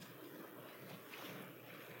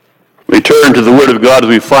We turn to the Word of God as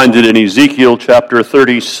we find it in Ezekiel chapter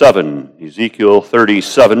 37. Ezekiel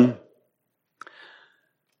 37.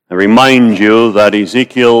 I remind you that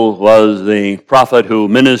Ezekiel was the prophet who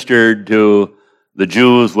ministered to the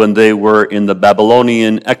Jews when they were in the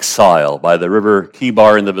Babylonian exile by the river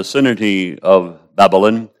Chebar in the vicinity of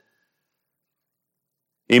Babylon.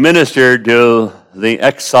 He ministered to the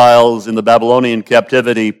exiles in the Babylonian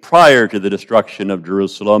captivity prior to the destruction of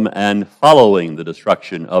Jerusalem and following the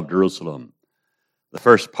destruction of Jerusalem. The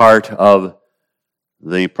first part of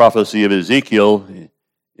the prophecy of Ezekiel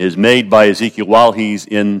is made by Ezekiel while he's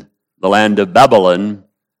in the land of Babylon,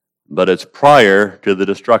 but it's prior to the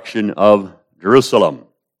destruction of Jerusalem.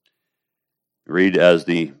 Read as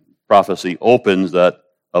the prophecy opens that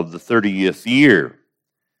of the 30th year.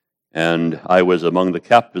 And I was among the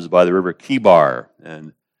captives by the river Chebar.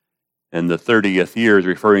 And the 30th year is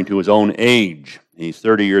referring to his own age. He's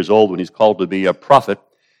 30 years old when he's called to be a prophet.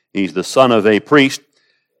 He's the son of a priest.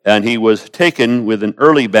 And he was taken with an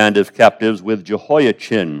early band of captives with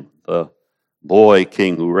Jehoiachin, the boy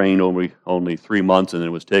king who reigned only 3 months, and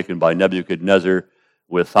then was taken by Nebuchadnezzar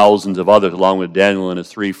with thousands of others, along with Daniel and his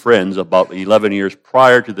 3 friends, about 11 years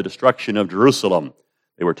prior to the destruction of Jerusalem.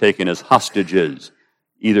 They were taken as hostages.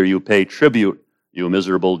 Either you pay tribute, you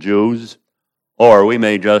miserable Jews, or we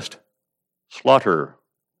may just slaughter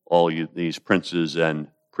all these princes and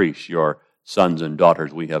priests, your sons and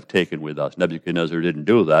daughters we have taken with us. Nebuchadnezzar didn't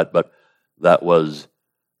do that, but that was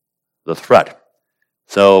the threat.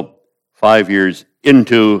 So 5 years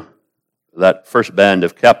into that first band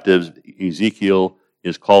of captives, Ezekiel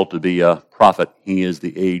is called to be a prophet. He is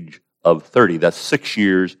the age of 30. That's 6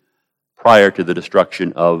 years prior to the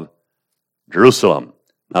destruction of Jerusalem.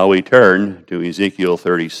 Now we turn to Ezekiel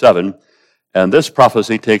 37, and this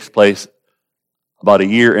prophecy takes place about a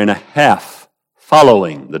year and a half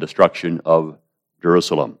following the destruction of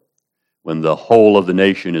Jerusalem, when the whole of the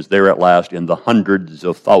nation is there at last in the hundreds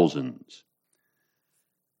of thousands.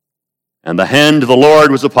 And the hand of the Lord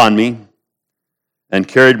was upon me, and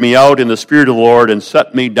carried me out in the spirit of the Lord, and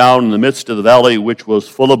set me down in the midst of the valley which was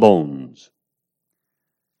full of bones.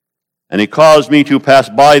 And he caused me to pass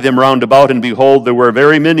by them round about, and behold, there were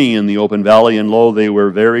very many in the open valley, and lo, they were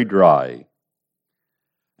very dry.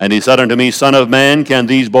 And he said unto me, Son of man, can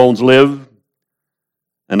these bones live?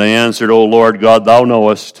 And I answered, O Lord God, thou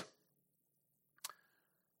knowest.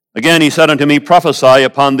 Again he said unto me, Prophesy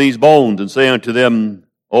upon these bones, and say unto them,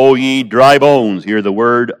 O ye dry bones, hear the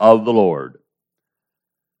word of the Lord.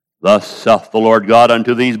 Thus saith the Lord God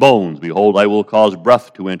unto these bones, Behold, I will cause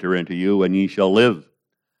breath to enter into you, and ye shall live.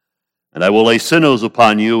 And I will lay sinews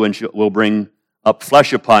upon you, and will bring up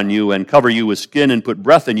flesh upon you, and cover you with skin, and put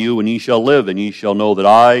breath in you, and ye shall live, and ye shall know that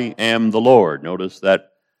I am the Lord. Notice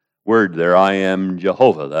that word there, I am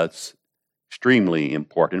Jehovah. That's extremely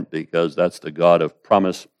important, because that's the God of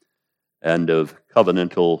promise and of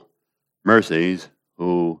covenantal mercies,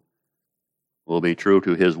 who will be true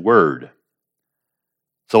to his word.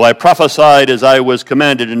 So I prophesied as I was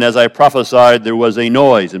commanded, and as I prophesied there was a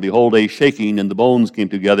noise, and behold, a shaking, and the bones came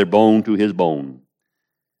together, bone to his bone.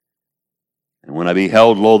 And when I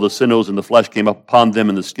beheld, lo, the sinews and the flesh came up upon them,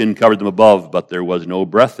 and the skin covered them above, but there was no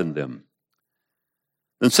breath in them.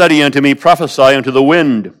 Then said he unto me, Prophesy unto the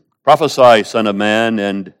wind, prophesy, son of man,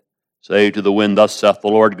 and say to the wind, Thus saith the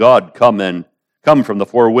Lord God, Come from the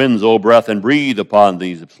 4 winds, O breath, and breathe upon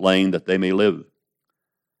these slain, that they may live.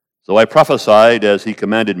 So I prophesied as he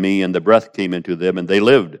commanded me, and the breath came into them, and they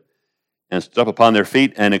lived, and stood up upon their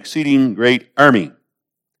feet, an exceeding great army.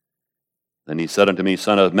 Then he said unto me,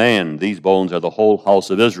 Son of man, these bones are the whole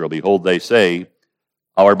house of Israel. Behold, they say,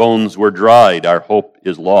 Our bones were dried, our hope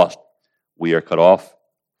is lost, we are cut off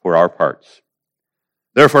for our parts.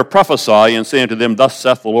 Therefore prophesy, and say unto them, Thus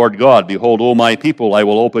saith the Lord God, Behold, O my people, I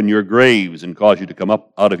will open your graves, and cause you to come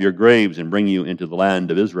up out of your graves, and bring you into the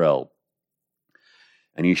land of Israel.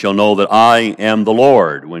 And ye shall know that I am the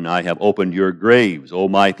Lord, when I have opened your graves, O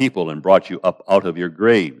my people, and brought you up out of your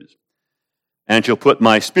graves. And shall put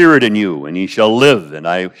my spirit in you, and ye shall live, and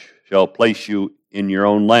I shall place you in your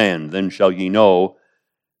own land. Then shall ye know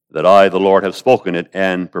that I, the Lord, have spoken it,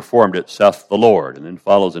 and performed it, saith the Lord. And then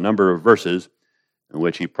follows a number of verses in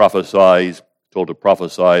which he prophesies, told to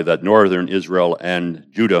prophesy that northern Israel and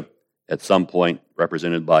Judah, at some point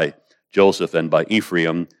represented by Joseph and by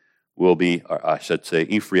Ephraim, will be, or I should say,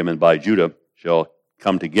 Ephraim and by Judah shall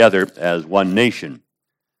come together as one nation.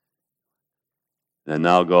 And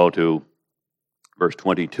now go to verse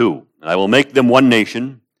 22. And I will make them one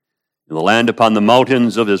nation in the land upon the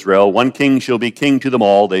mountains of Israel. One king shall be king to them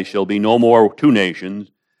all. They shall be no more 2 nations,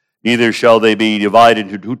 neither shall they be divided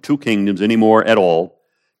into 2 kingdoms any more at all.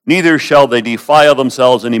 Neither shall they defile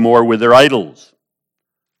themselves any more with their idols,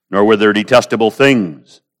 nor with their detestable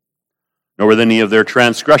things, nor with any of their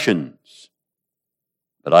transgressions.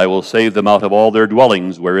 But I will save them out of all their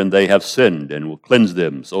dwellings wherein they have sinned, and will cleanse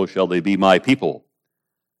them. So shall they be my people,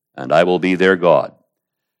 and I will be their God.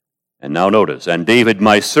 And now notice, and David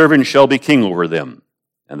my servant shall be king over them,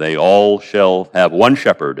 and they all shall have one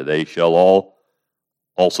shepherd. They shall all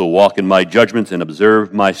also walk in my judgments, and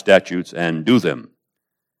observe my statutes, and do them.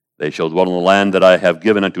 They shall dwell in the land that I have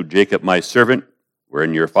given unto Jacob my servant,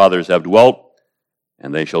 wherein your fathers have dwelt,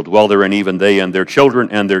 and they shall dwell therein, even they and their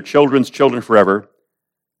children's children forever.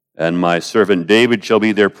 And my servant David shall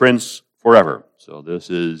be their prince forever. So this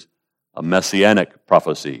is a messianic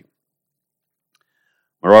prophecy.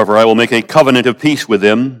 Moreover, I will make a covenant of peace with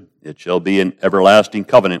them. It shall be an everlasting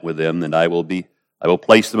covenant with them, and I will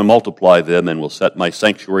place them and multiply them, and will set my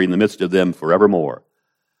sanctuary in the midst of them forevermore.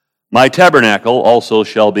 My tabernacle also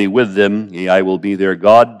shall be with them, yea, I will be their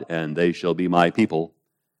God, and they shall be my people.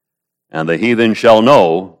 And the heathen shall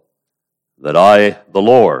know that I, the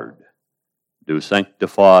Lord, do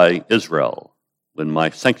sanctify Israel, when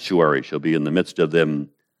my sanctuary shall be in the midst of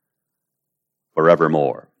them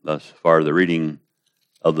forevermore. Thus far the reading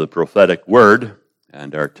of the prophetic word,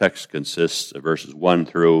 and our text consists of verses 1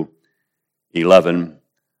 through 11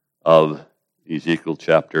 of Ezekiel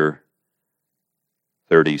chapter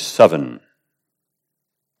 37.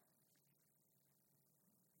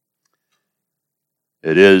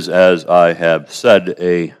 It is, as I have said,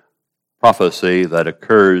 a prophecy that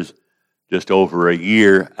occurs just over a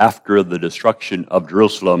year after the destruction of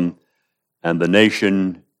Jerusalem, and the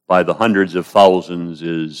nation by the hundreds of thousands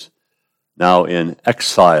is now in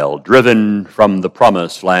exile, driven from the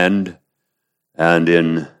promised land and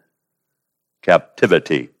in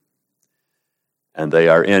captivity. And they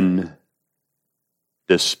are in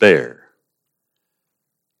despair.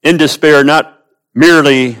 In despair not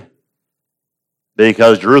merely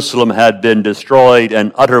because Jerusalem had been destroyed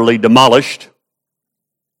and utterly demolished,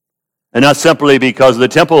 and not simply because the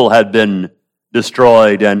temple had been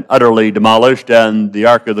destroyed and utterly demolished and the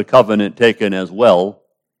Ark of the Covenant taken as well,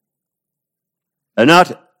 and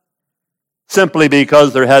not simply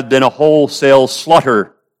because there had been a wholesale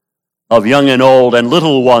slaughter of young and old, and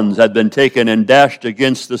little ones had been taken and dashed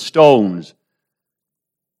against the stones,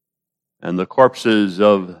 and the corpses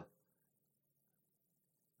of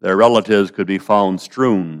their relatives could be found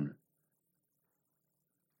strewn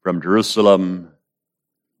from Jerusalem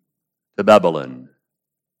to Babylon.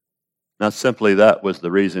 Not simply that was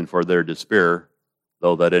the reason for their despair,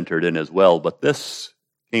 though that entered in as well, but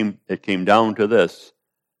it came down to this.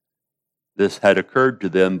 This had occurred to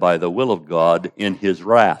them by the will of God in his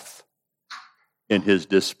wrath, in his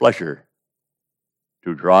displeasure,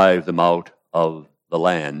 to drive them out of the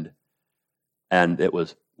land. And it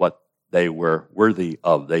was what they were worthy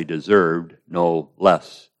of. They deserved no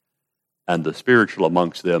less. And the spiritual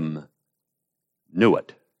amongst them knew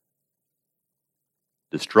it.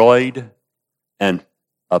 Destroyed and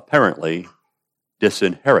apparently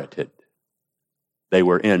disinherited. They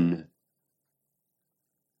were in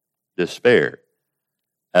despair.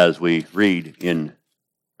 As we read in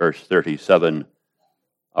verse 37,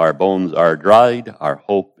 our bones are dried, our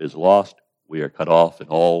hope is lost, we are cut off in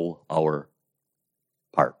all our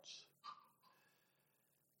parts.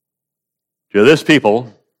 To this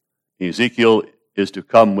people, Ezekiel is to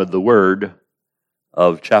come with the word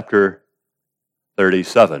of chapter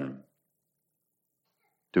 37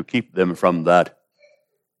 to keep them from that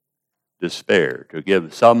despair, to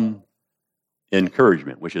give some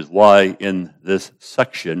encouragement, which is why in this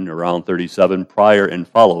section around 37, prior and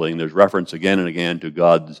following, there's reference again and again to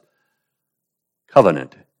God's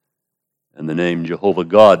covenant. And the name Jehovah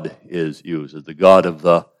God is used as the God of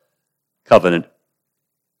the covenant,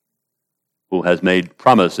 who has made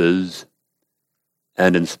promises,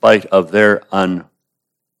 and in spite of their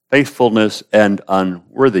unfaithfulness and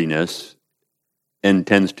unworthiness,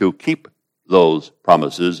 intends to keep those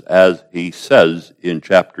promises, as he says in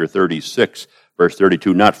chapter 36, verse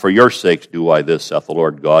 32, not for your sakes do I this, saith the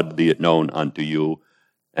Lord God, be it known unto you,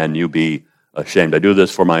 and you be ashamed. I do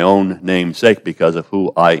this for my own name's sake, because of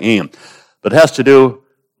who I am. But it has to do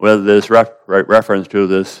with this reference to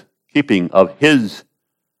this keeping of his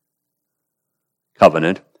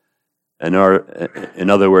covenant, and in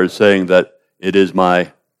other words, saying that it is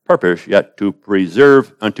my purpose yet to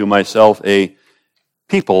preserve unto myself a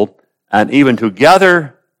people, and even to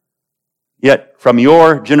gather yet from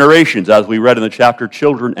your generations, as we read in the chapter,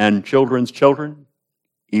 children and children's children,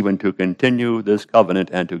 even to continue this covenant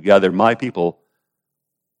and to gather my people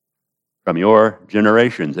from your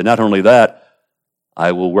generations. And not only that,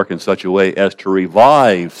 I will work in such a way as to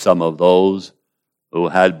revive some of those who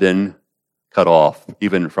had been cut off,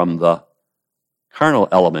 even from the carnal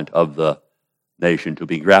element of the nation, to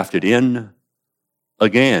be grafted in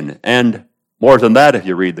again. And more than that, if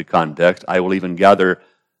you read the context, I will even gather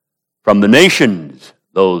from the nations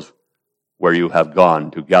those where you have gone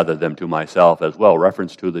to gather them to myself as well.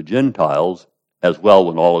 Reference to the Gentiles as well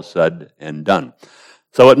when all is said and done.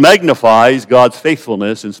 So it magnifies God's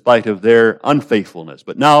faithfulness in spite of their unfaithfulness.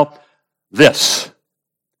 But now, this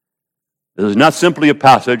is not simply a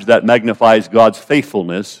passage that magnifies God's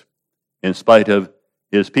faithfulness in spite of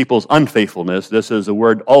his people's unfaithfulness. This is a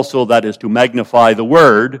word also that is to magnify the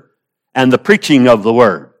word and the preaching of the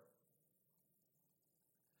word.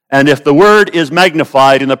 And if the word is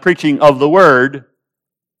magnified in the preaching of the word,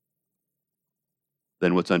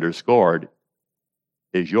 then what's underscored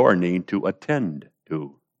is your need to attend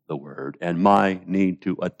to the word and my need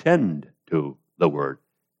to attend to the word.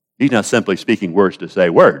 He's not simply speaking words to say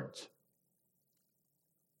words.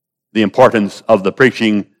 The importance of the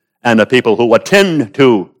preaching and the people who attend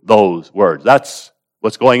to those words. That's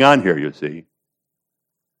what's going on here, you see.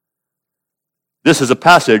 This is a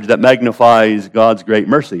passage that magnifies God's great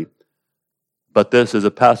mercy, but this is a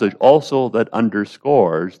passage also that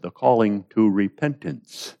underscores the calling to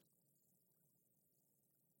repentance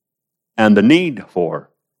and the need for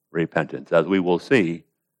repentance, as we will see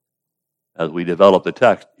as we develop the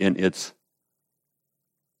text in its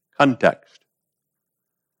context.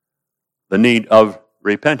 The need of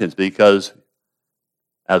repentance, because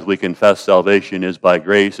as we confess, salvation is by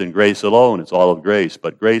grace and grace alone. It's all of grace.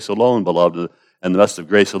 But grace alone, beloved, and the rest of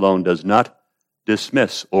grace alone does not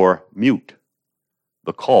dismiss or mute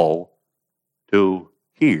the call to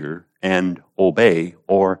hear and obey,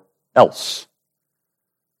 or else.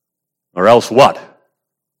 Or else what?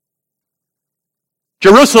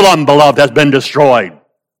 Jerusalem, beloved, has been destroyed.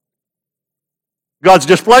 God's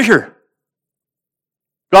displeasure.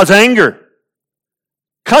 God's anger.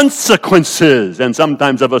 Consequences, and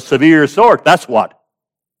sometimes of a severe sort. That's what.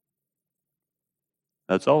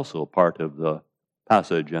 That's also part of the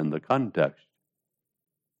passage and the context,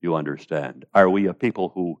 you understand. Are we a people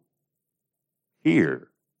who hear,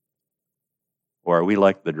 or are we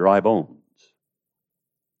like the dry bones,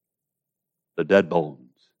 the dead bones?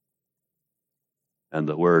 And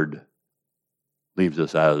the word leaves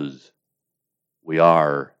us as we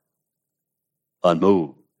are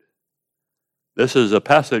unmoved. This is a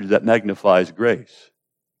passage that magnifies grace.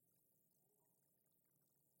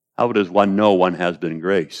 How does one know one has been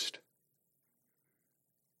graced?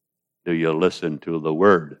 Do you listen to the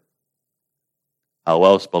word? How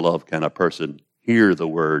else, beloved, can a person hear the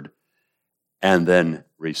word and then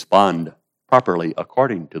respond properly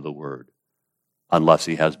according to the word, unless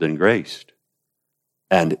he has been graced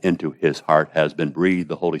and into his heart has been breathed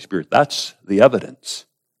the Holy Spirit? That's the evidence.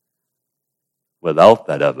 Without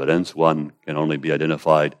that evidence, one can only be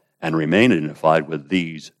identified and remain identified with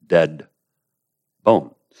these dead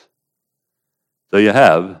bones. So you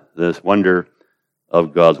have this wonder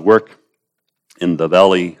of God's work in the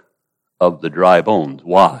valley of the dry bones.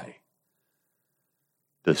 Why?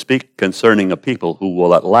 To speak concerning a people who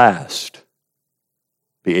will at last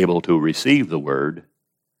be able to receive the word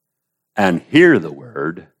and hear the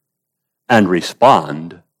word and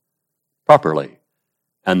respond properly.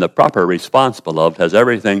 And the proper response, beloved, has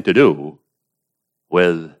everything to do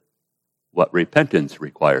with what repentance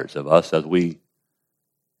requires of us, as we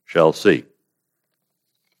shall see.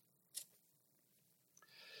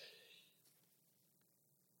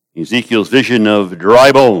 Ezekiel's vision of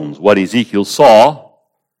dry bones, what Ezekiel saw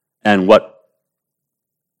and what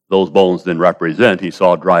those bones then represent. He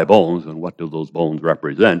saw dry bones, and what do those bones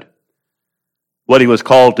represent? What he was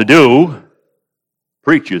called to do,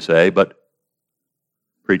 preach, you say, but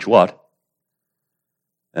preach what?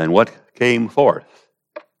 And what came forth?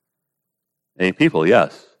 A people,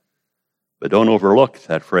 yes. But don't overlook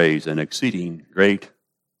that phrase, an exceeding great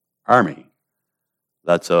army.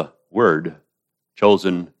 That's a word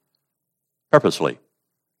chosen purposely.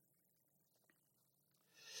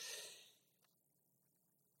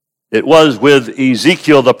 It was with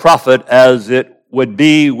Ezekiel the prophet as it would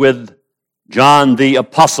be with John the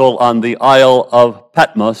apostle on the Isle of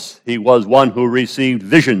Patmos. He was one who received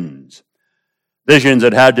visions. Visions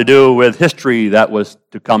that had to do with history that was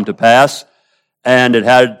to come to pass, and it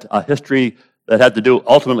had a history that had to do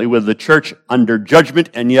ultimately with the church under judgment,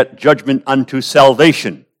 and yet judgment unto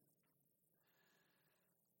salvation.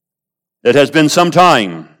 It has been some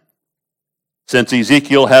time since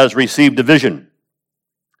Ezekiel has received a vision.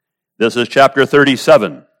 This is chapter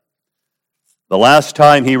 37. The last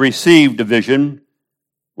time he received a vision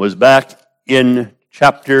was back in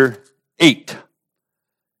chapter 8.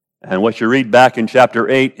 And what you read back in chapter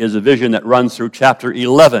 8 is a vision that runs through chapter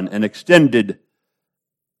 11, an extended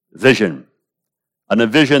vision. And a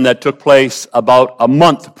vision that took place about a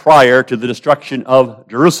month prior to the destruction of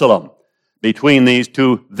Jerusalem. Between these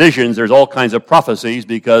two visions, there's all kinds of prophecies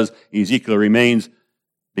because Ezekiel remains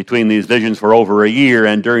between these visions for over a year,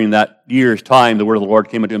 and during that year's time, the word of the Lord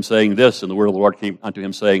came unto him saying this, and the word of the Lord came unto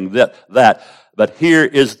him saying that. But here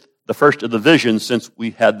is the first of the visions, since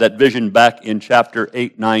we had that vision back in chapter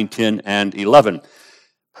 8, 9, 10, and 11.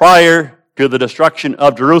 Prior to the destruction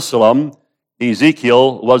of Jerusalem,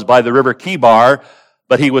 Ezekiel was by the river Kibar,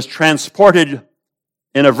 but he was transported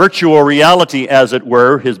in a virtual reality, as it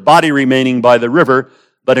were, his body remaining by the river,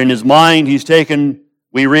 but in his mind he's taken,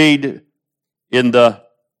 we read, in the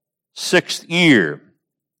 6th year,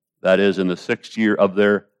 that is, in the 6th year of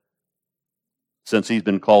since he's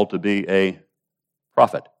been called to be a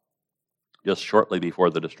prophet, just shortly before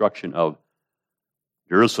the destruction of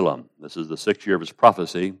Jerusalem. This is the 6th year of his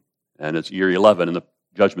prophecy, and it's year 11, and the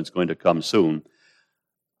judgment's going to come soon.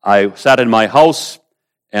 I sat in my house,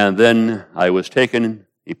 and then I was taken.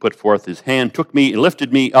 He put forth his hand, took me, and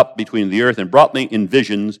lifted me up between the earth, and brought me in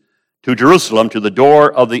visions to Jerusalem, to the door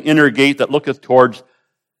of the inner gate that looketh towards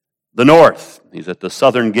the north. He's at the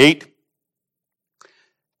southern gate,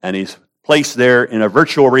 and he's placed there in a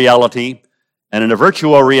virtual reality, and in a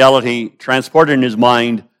virtual reality transported in his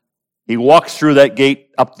mind, he walks through that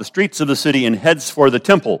gate up the streets of the city and heads for the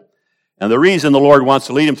temple. And the reason the Lord wants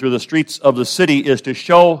to lead him through the streets of the city is to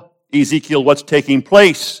show Ezekiel what's taking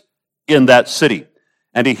place in that city.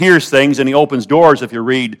 And he hears things and he opens doors, if you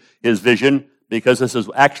read his vision, because this is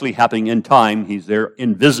actually happening in time. He's there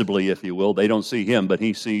invisibly, if you will. They don't see him, but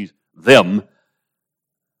he sees them.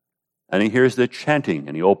 And he hears the chanting,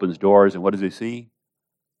 and he opens doors, and what does he see?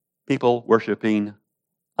 People worshiping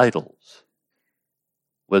idols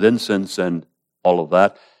with incense and all of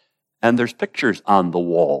that. And there's pictures on the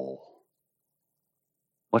wall.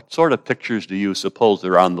 What sort of pictures do you suppose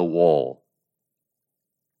are on the wall?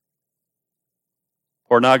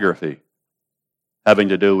 Pornography, having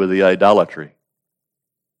to do with the idolatry.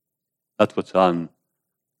 That's what's on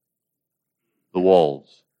the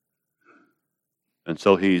walls. And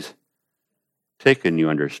so he's taken, you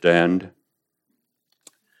understand,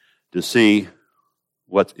 to see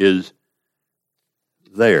what is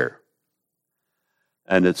there.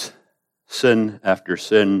 And it's sin after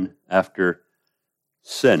sin after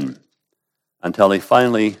sin, until he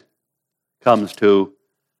finally comes to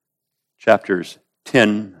chapters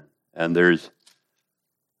 10, and there's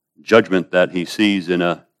judgment that he sees in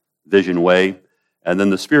a vision way, and then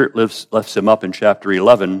the Spirit lifts him up in chapter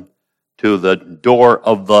 11 to the door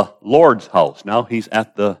of the Lord's house. Now he's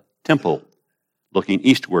at the temple, looking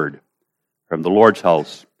eastward from the Lord's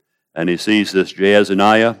house, and he sees this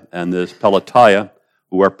Jaazaniah and this Pelatiah,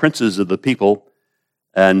 who are princes of the people.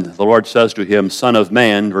 And the Lord says to him, Son of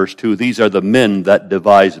man, verse 2, these are the men that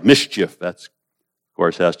devise mischief. That's, of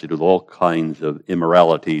course, has to do with all kinds of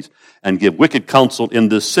immoralities, and give wicked counsel in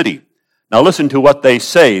this city. Now listen to what they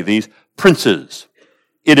say, these princes.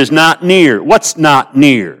 It is not near. What's not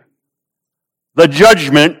near? The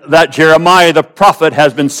judgment that Jeremiah the prophet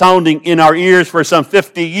has been sounding in our ears for some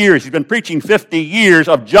 50 years. He's been preaching 50 years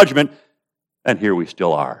of judgment, and here we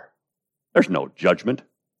still are. There's no judgment.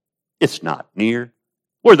 It's not near.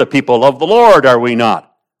 We're the people of the Lord, are we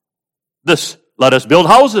not? Let us build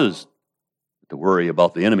houses. To worry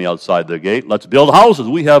about the enemy outside the gate. Let's build houses.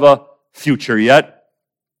 We have a future yet.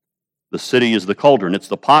 The city is the cauldron. It's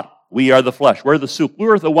the pot. We are the flesh. We're the soup.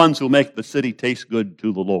 We're the ones who make the city taste good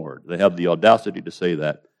to the Lord. They have the audacity to say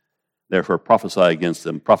that. Therefore, prophesy against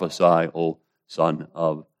them. Prophesy, O Son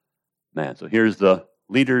of Man. So here's the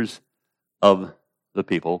leaders of the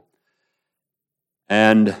people.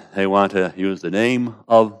 And they want to use the name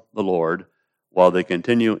of the Lord while they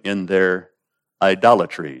continue in their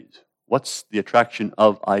idolatries. What's the attraction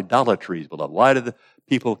of idolatries, beloved? Why do the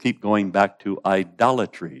people keep going back to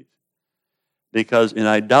idolatries? Because in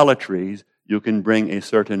idolatries, you can bring a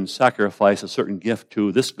certain sacrifice, a certain gift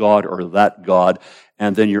to this God or that God,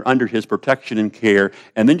 and then you're under his protection and care,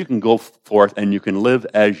 and then you can go forth and you can live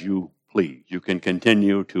as you please. You can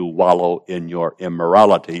continue to wallow in your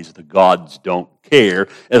immoralities. The gods don't care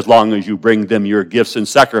as long as you bring them your gifts and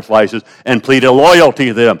sacrifices and plead a loyalty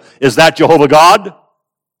to them. Is that Jehovah God?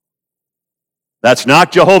 That's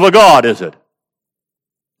not Jehovah God, is it?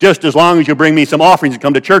 Just as long as you bring me some offerings and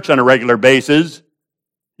come to church on a regular basis,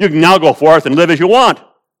 you can now go forth and live as you want.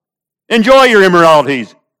 Enjoy your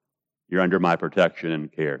immoralities. You're under my protection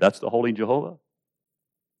and care. That's the holy Jehovah.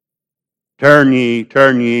 Turn ye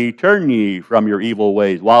from your evil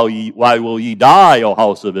ways. Why will ye die, O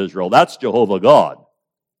house of Israel? That's Jehovah God.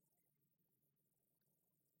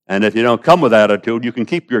 And if you don't come with that attitude, you can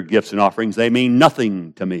keep your gifts and offerings. They mean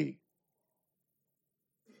nothing to me.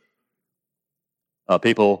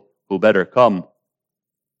 People who better come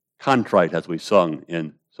contrite, as we sung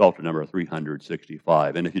in Psalter number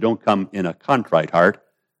 365. And if you don't come in a contrite heart,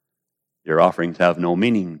 your offerings have no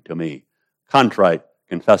meaning to me. Contrite,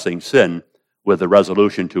 confessing sin with the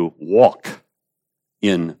resolution to walk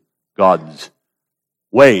in God's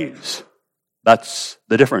ways. That's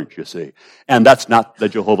the difference, you see. And that's not the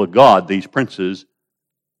Jehovah God these princes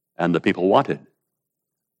and the people wanted,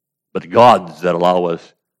 but gods that allow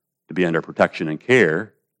us to be under protection and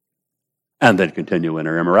care and then continue in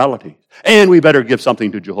our immorality. And we better give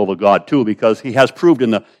something to Jehovah God too, because he has proved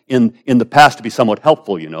in the past to be somewhat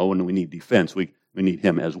helpful, when we need defense. We need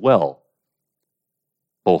him as well.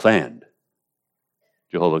 Both and.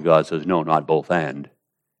 Jehovah God says, no, not both and.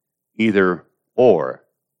 Either or.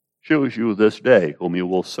 Choose you this day whom you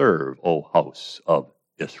will serve, O house of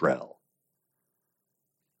Israel.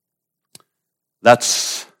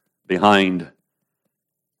 That's behind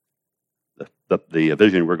the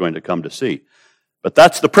vision we're going to come to see. But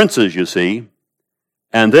that's the princes, you see.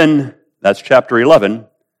 And then, that's chapter 11,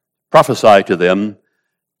 prophesy to them.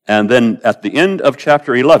 And then at the end of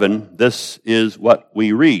chapter 11, this is what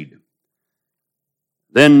we read.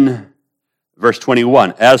 Then, verse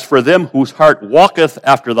 21, as for them whose heart walketh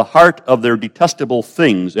after the heart of their detestable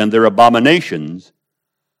things and their abominations,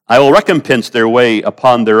 I will recompense their way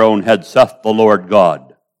upon their own head, saith the Lord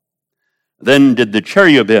God. Then did the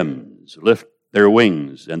cherubims lift their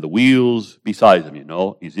wings, and the wheels beside them,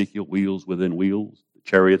 Ezekiel, wheels within wheels, the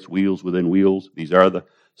chariots, wheels within wheels. These are the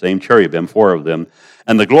same cherubim, 4 of them.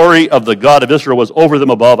 And the glory of the God of Israel was over them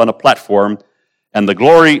above on a platform, and the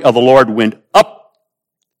glory of the Lord went up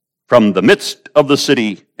from the midst of the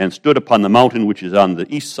city and stood upon the mountain which is on the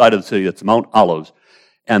east side of the city, it's Mount Olives.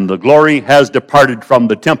 And the glory has departed from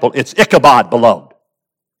the temple. It's Ichabod, beloved.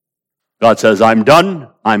 God says, I'm done,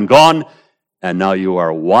 I'm gone, and now you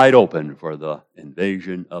are wide open for the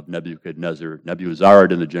invasion of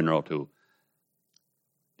Nebuzaradan the general, to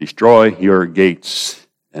destroy your gates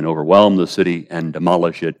and overwhelm the city and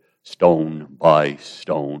demolish it stone by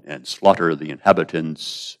stone and slaughter the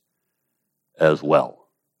inhabitants as well.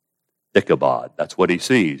 Ichabod, that's what he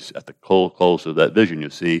sees at the close of that vision, you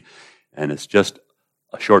see, and it's just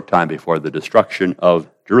a short time before the destruction of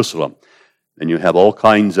Jerusalem. And you have all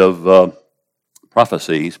kinds of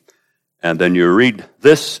prophecies. And then you read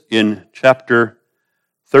this in chapter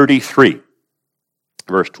 33,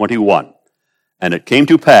 verse 21. And it came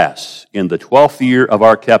to pass in the 12th year of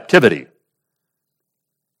our captivity.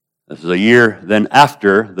 This is a year then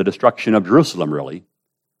after the destruction of Jerusalem, really.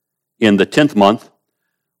 In the 10th month,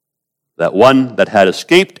 that one that had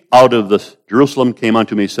escaped out of Jerusalem came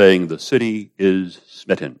unto me, saying, the city is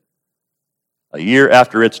smitten. A year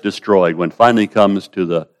after it's destroyed, when finally comes to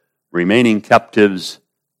the remaining captives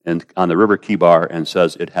and on the river Kibar and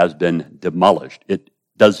says it has been demolished. It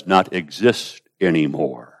does not exist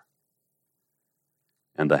anymore.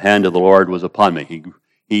 And the hand of the Lord was upon me.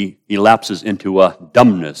 He lapses into a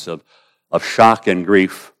dumbness of shock and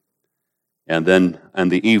grief. And then in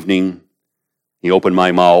the evening, he opened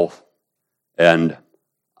my mouth, and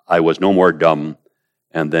I was no more dumb.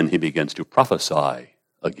 And then he begins to prophesy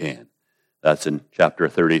again. That's in chapter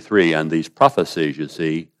 33. And these prophecies, you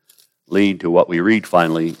see, lead to what we read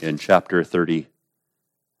finally in chapter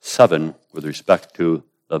 37 with respect to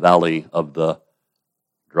the valley of the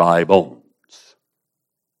dry bones.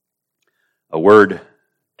 A word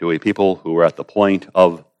to a people who are at the point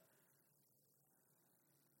of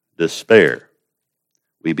despair.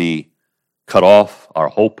 We be cut off, our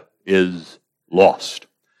hope is lost.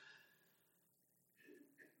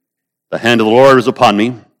 The hand of the Lord was upon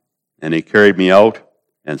me, and he carried me out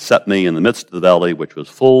and set me in the midst of the valley, which was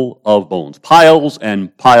full of bones. Piles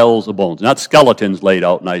and piles of bones. Not skeletons laid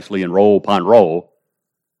out nicely in row upon row.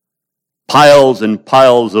 Piles and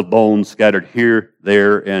piles of bones scattered here,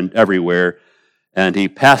 there, and everywhere. And he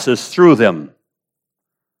passes through them.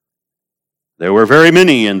 There were very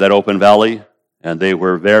many in that open valley, and they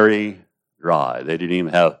were very dry. They didn't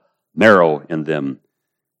even have marrow in them,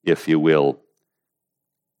 if you will.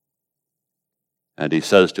 And he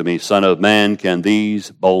says to me, Son of man, can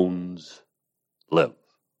these bones live?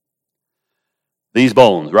 These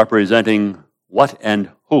bones representing what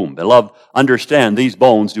and whom? Beloved, understand these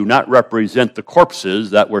bones do not represent the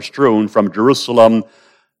corpses that were strewn from Jerusalem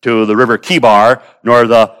to the river Kibar, nor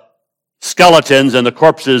the skeletons and the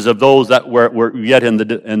corpses of those that were yet in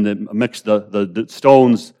the mix, the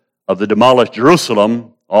stones of the demolished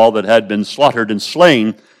Jerusalem, all that had been slaughtered and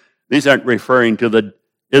slain, these aren't referring to the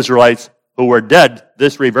Israelites who were dead.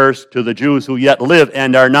 This refers to the Jews who yet live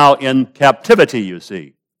and are now in captivity, you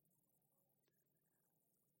see.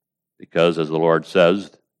 Because, as the Lord says,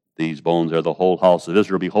 these bones are the whole house of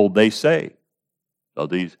Israel. Behold, they say. So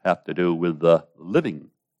these have to do with the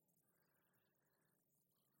living.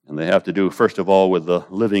 And they have to do, first of all, with the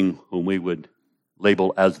living whom we would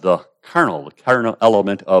label as the carnal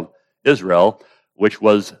element of Israel, which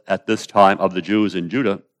was at this time of the Jews in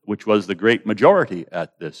Judah, which was the great majority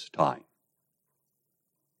at this time.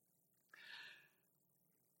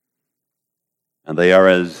 And they are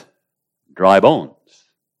as dry bones,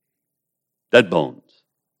 dead bones.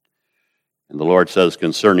 And the Lord says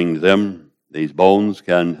concerning them,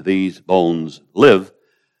 can these bones live?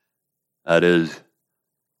 That is,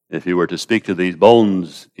 if you were to speak to these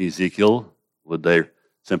bones, Ezekiel, would they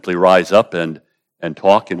simply rise up and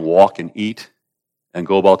talk and walk and eat and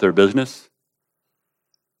go about their business?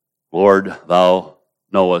 Lord, thou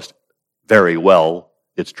knowest very well,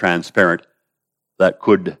 it's transparent, that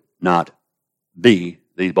could not be.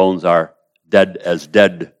 These bones are dead as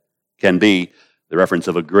dead can be. The reference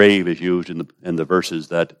of a grave is used in the verses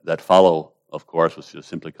that follow, of course, which is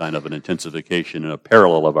simply kind of an intensification and a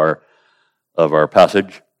parallel of our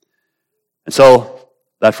passage. And so,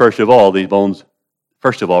 that first of all, these bones,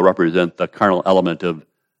 represent the carnal element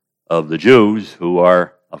of the Jews who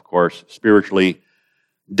are, of course, spiritually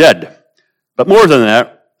dead. But more than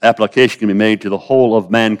that, application can be made to the whole of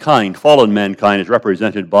mankind. Fallen mankind is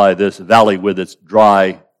represented by this valley with its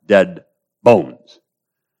dry, dead bones.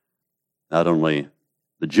 Not only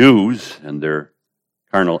the Jews and their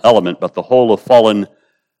carnal element, but the whole of fallen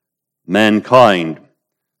mankind,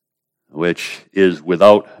 which is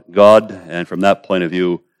without God, and from that point of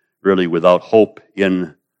view, really without hope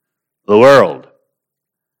in the world.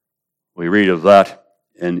 We read of that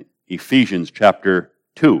in Ephesians chapter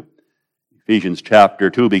 2. Ephesians chapter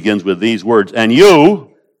 2 begins with these words, "And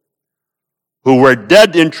you, who were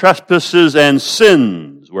dead in trespasses and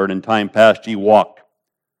sins, wherein in time past ye walked,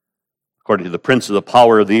 according to the prince of the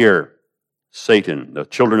power of the air, Satan, the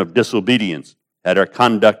children of disobedience, had our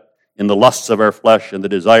conduct in the lusts of our flesh and the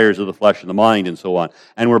desires of the flesh and the mind," and so on,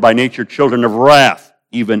 "and were by nature children of wrath,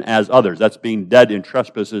 even as others." That's being dead in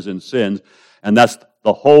trespasses and sins, and that's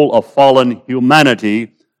the whole of fallen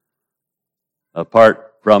humanity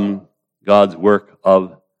apart from God's work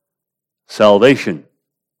of salvation.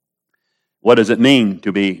 What does it mean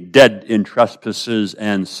to be dead in trespasses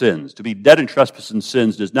and sins? To be dead in trespasses and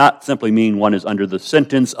sins does not simply mean one is under the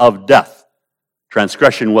sentence of death.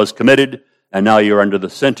 Transgression was committed, and now you're under the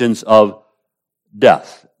sentence of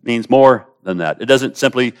death. It means more than that. It doesn't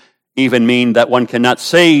simply even mean that one cannot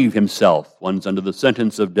save himself. One's under the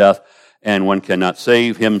sentence of death, and one cannot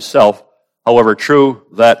save himself. However true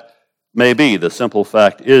that may be, the simple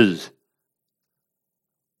fact is,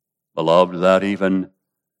 beloved, that even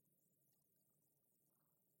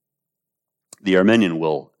the Arminian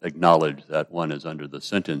will acknowledge that one is under the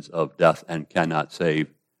sentence of death and cannot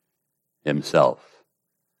save himself.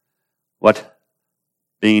 What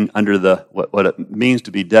it means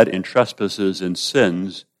to be dead in trespasses and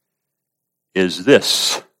sins is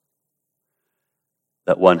this,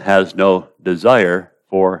 that one has no desire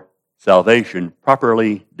for salvation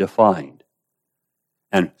properly defined.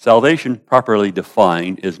 And salvation properly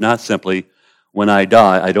defined is not simply, when I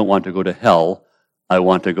die, I don't want to go to hell, I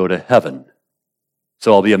want to go to heaven.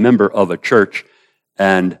 So I'll be a member of a church,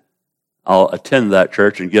 and I'll attend that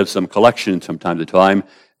church and give some collection from time to time,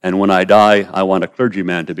 and when I die, I want a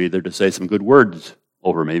clergyman to be there to say some good words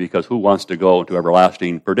over me, because who wants to go into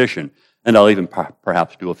everlasting perdition? And I'll even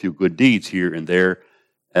perhaps do a few good deeds here and there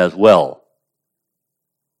as well.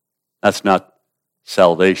 That's not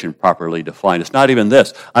salvation properly defined. It's not even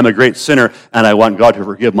this, I'm a great sinner and I want God to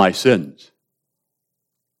forgive my sins.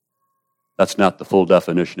 That's not the full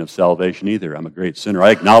definition of salvation either. I'm a great sinner. I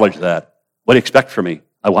acknowledge that. What do you expect from me?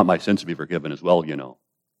 I want my sins to be forgiven as well, you know.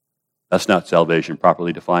 That's not salvation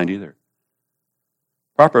properly defined either.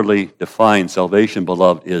 Properly defined salvation,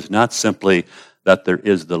 beloved, is not simply that there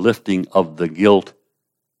is the lifting of the guilt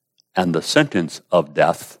and the sentence of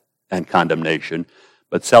death and condemnation,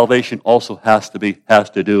 but salvation also has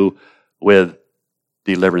to do with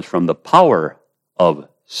deliverance from the power of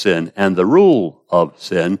sin and the rule of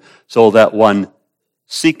sin, so that one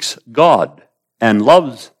seeks God and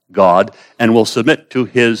loves God and will submit to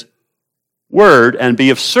His word and be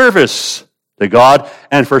of service to God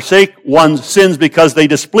and forsake one's sins because they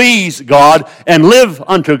displease God and live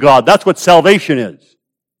unto God. That's what salvation is.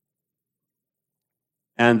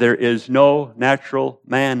 And there is no natural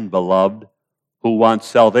man, beloved, who wants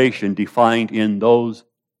salvation defined in those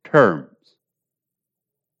terms.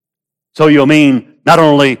 So you mean not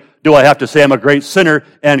only do I have to say I'm a great sinner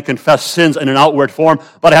and confess sins in an outward form,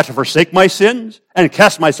 but I have to forsake my sins and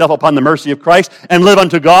cast myself upon the mercy of Christ and live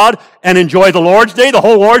unto God and enjoy the Lord's Day, the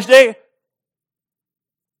whole Lord's Day?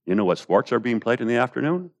 You know what sports are being played in the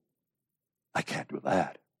afternoon? I can't do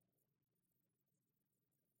that.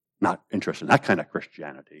 Not interested in that kind of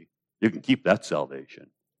Christianity. You can keep that salvation.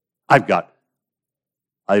 I've got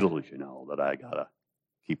idols, that I got to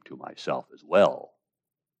keep to myself as well.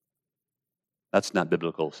 That's not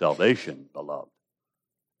biblical salvation, beloved.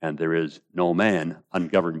 And there is no man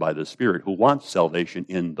ungoverned by the Spirit who wants salvation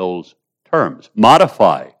in those terms.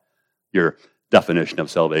 Modify your definition of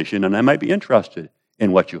salvation, and I might be interested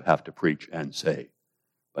in what you have to preach and say,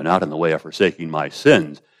 but not in the way of forsaking my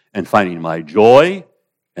sins and finding my joy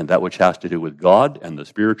and that which has to do with God and the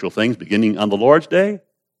spiritual things beginning on the Lord's Day.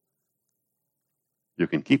 You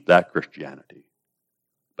can keep that Christianity.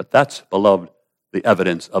 But that's, beloved, the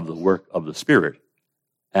evidence of the work of the Spirit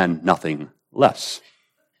and nothing less.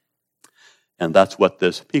 And that's what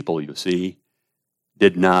this people, you see,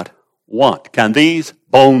 did not want. Can these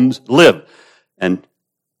bones live? And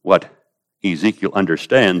what Ezekiel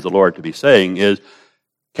understands the Lord to be saying is,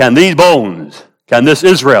 can these bones, can this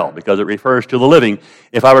Israel, because it refers to the living,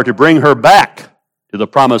 if I were to bring her back to the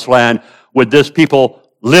promised land, would this people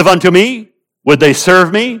live unto me? Would they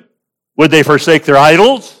serve me? Would they forsake their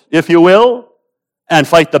idols, if you will, and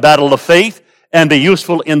fight the battle of faith and be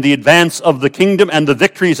useful in the advance of the kingdom and the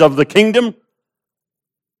victories of the kingdom?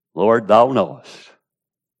 Lord, thou knowest.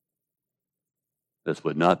 This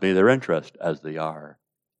would not be their interest as they are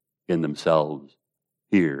in themselves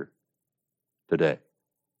here today.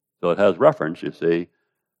 So it has reference, you see,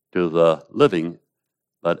 to the living,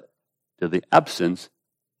 but to the absence,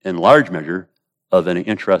 in large measure, of any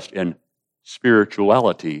interest in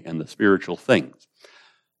spirituality and the spiritual things.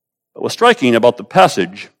 But what's striking about the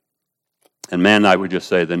passage, and man, I would just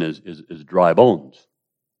say then, is dry bones.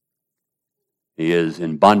 He is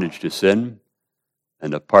in bondage to sin,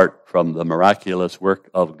 and apart from the miraculous work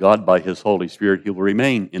of God by His Holy Spirit, he will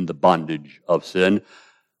remain in the bondage of sin,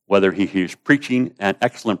 whether he hears preaching and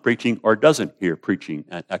excellent preaching or doesn't hear preaching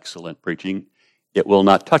and excellent preaching. It will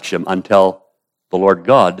not touch him until the Lord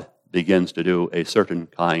God begins to do a certain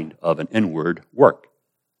kind of an inward work.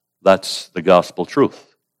 That's the gospel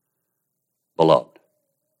truth, beloved.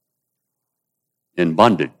 In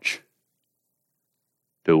bondage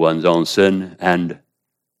to one's own sin and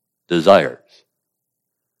desires.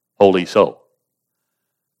 Wholly so.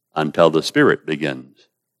 Until the Spirit begins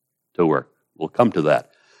to work. We'll come to that.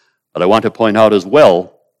 But I want to point out as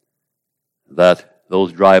well that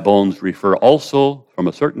those dry bones refer also, from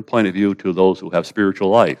a certain point of view, to those who have spiritual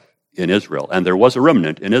life in Israel. And there was a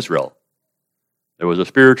remnant in Israel. There was a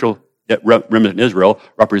spiritual remnant in Israel,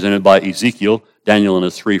 represented by Ezekiel, Daniel and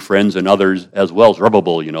his three friends, and others as well.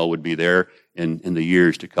 Zerubbabel, would be there in the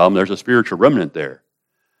years to come. There's a spiritual remnant there.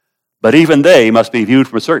 But even they must be viewed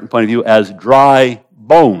from a certain point of view as dry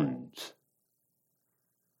bones.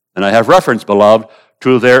 And I have reference, beloved,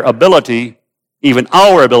 to their ability, even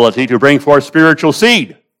our ability, to bring forth spiritual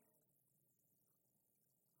seed.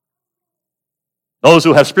 Those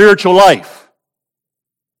who have spiritual life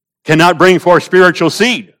cannot bring forth spiritual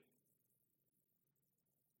seed.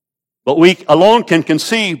 What we alone can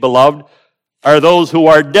conceive, beloved, are those who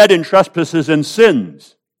are dead in trespasses and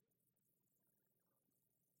sins,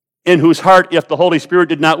 in whose heart, if the Holy Spirit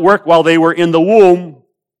did not work while they were in the womb,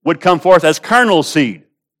 would come forth as carnal seed.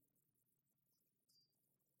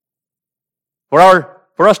 For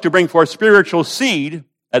us to bring forth spiritual seed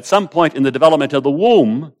at some point in the development of the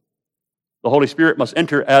womb, the Holy Spirit must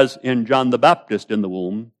enter, as in John the Baptist in the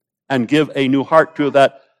womb, and give a new heart to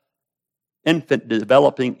that infant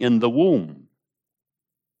developing in the womb.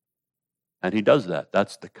 And he does that.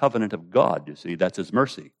 That's the covenant of God, you see. That's His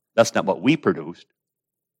mercy. That's not what we produced.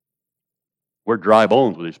 We're dry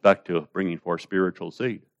bones with respect to bringing forth spiritual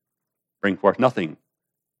seed. Bring forth nothing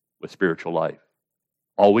with spiritual life.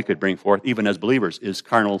 All we could bring forth, even as believers, is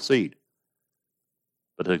carnal seed.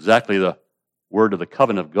 But exactly the word of the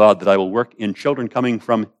covenant of God that I will work in children coming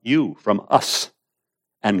from you, from us,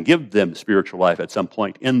 and give them spiritual life at some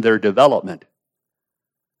point in their development,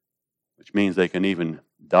 which means they can even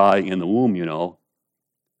die in the womb,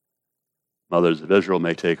 Mothers of Israel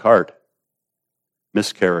may take heart.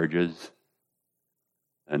 Miscarriages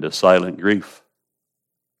and a silent grief.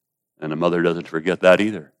 And a mother doesn't forget that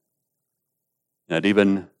either. And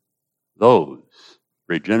even those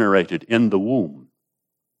regenerated in the womb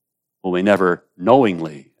will we never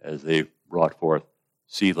knowingly, as they brought forth,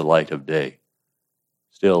 see the light of day.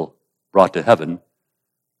 Still brought to heaven,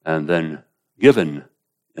 and then given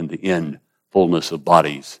in the end fullness of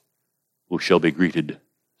bodies who shall be greeted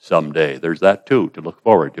someday. There's that too to look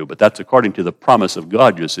forward to, but that's according to the promise of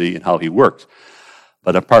God, you see, and how he works.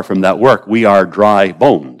 But apart from that work, we are dry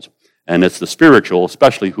bones. And it's the spiritual,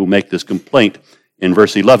 especially, who make this complaint in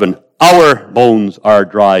verse 11. Our bones are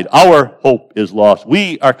dried. Our hope is lost.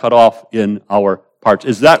 We are cut off in our parts.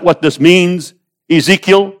 Is that what this means,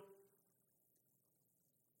 Ezekiel?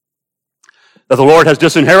 That the Lord has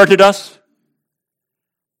disinherited us?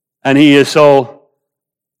 And he is so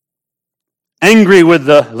angry with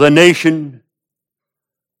the nation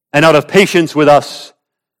and out of patience with us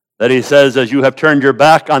that he says, as you have turned your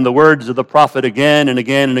back on the words of the prophet again and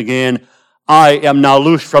again and again, I am now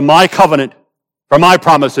loosed from my covenant, from my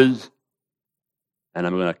promises, and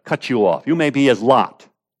I'm going to cut you off. You may be as Lot,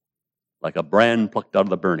 like a brand plucked out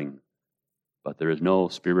of the burning, but there is no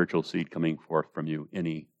spiritual seed coming forth from you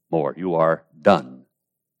anymore. You are done,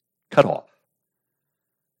 cut off.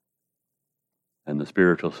 And the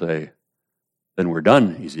Spirit will say, then we're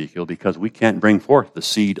done, Ezekiel, because we can't bring forth the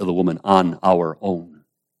seed of the woman on our own.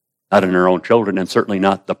 Not in our own children, and certainly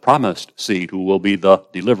not the promised seed who will be the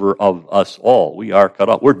deliverer of us all. We are cut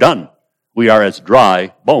off. We're done. We are as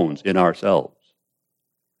dry bones in ourselves.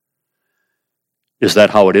 Is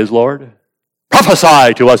that how it is, Lord?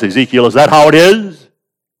 Prophesy to us, Ezekiel. Is that how it is?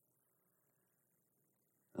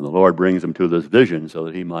 And the Lord brings him to this vision so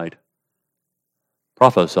that he might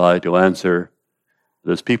prophesy to answer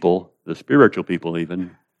this people, the spiritual people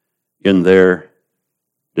even, in their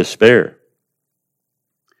despair.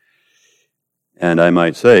 And I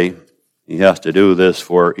might say, he has to do this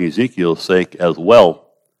for Ezekiel's sake as well.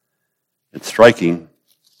 It's striking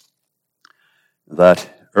that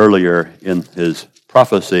earlier in his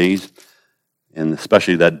prophecies, and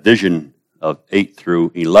especially that vision of 8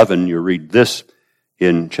 through 11, you read this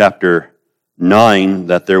in chapter 9,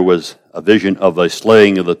 that there was a vision of a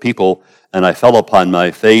slaying of the people, and I fell upon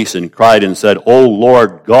my face and cried and said, O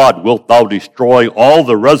Lord God, wilt thou destroy all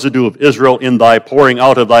the residue of Israel in thy pouring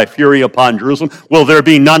out of thy fury upon Jerusalem? Will there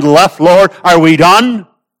be none left, Lord? Are we done?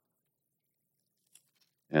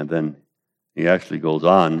 And then he actually goes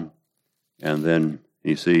on, and then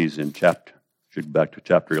he sees in back to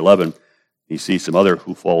chapter 11, he sees some other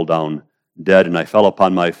who fall down dead, and I fell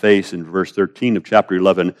upon my face in verse 13 of chapter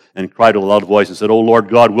 11 and cried with a loud voice and said, O Lord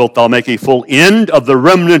God, wilt thou make a full end of the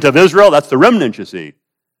remnant of Israel? That's the remnant, you see.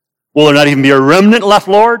 Will there not even be a remnant left,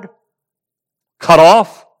 Lord? Cut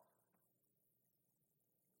off?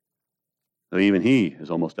 So even he is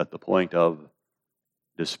almost at the point of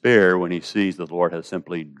despair when he sees that the Lord has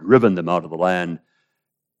simply driven them out of the land,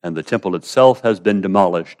 and the temple itself has been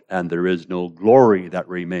demolished, and there is no glory that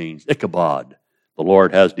remains. Ichabod. The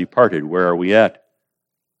Lord has departed. Where are we at?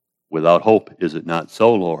 Without hope, is it not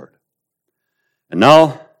so, Lord? And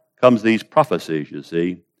now comes these prophecies, you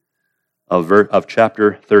see, of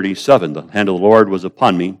chapter 37. The hand of the Lord was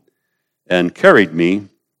upon me and carried me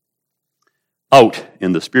out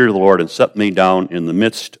in the Spirit of the Lord and set me down in the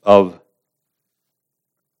midst of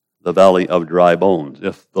the valley of dry bones.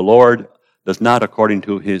 If the Lord does not, according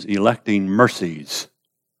to his electing mercies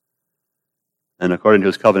and according to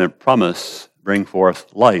his covenant promise, bring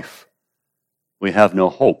forth life, we have no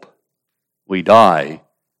hope. We die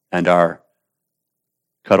and are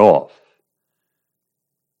cut off.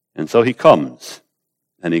 And so he comes,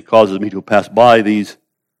 and he causes me to pass by these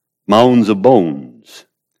mounds of bones.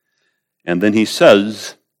 And then he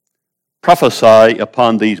says, prophesy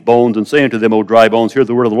upon these bones, and say unto them, O dry bones, hear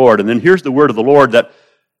the word of the Lord. And then here's the word of the Lord that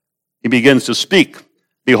he begins to speak.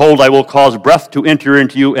 Behold, I will cause breath to enter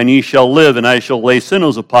into you, and ye shall live, and I shall lay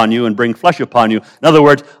sinews upon you, and bring flesh upon you. In other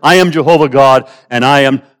words, I am Jehovah God, and I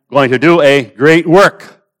am going to do a great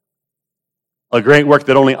work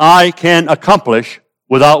that only I can accomplish,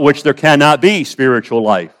 without which there cannot be spiritual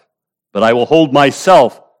life. But I will hold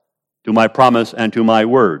myself to my promise and to my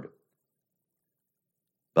word.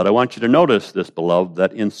 But I want you to notice this, beloved,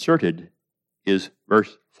 that inserted is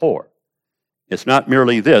verse 4. It's not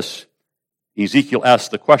merely this. Ezekiel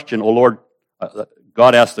asked the question, O Lord,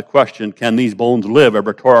 God asked the question, can these bones live? A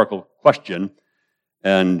rhetorical question.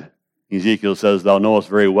 And Ezekiel says, thou knowest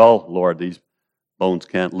very well, Lord, these bones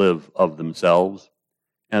can't live of themselves.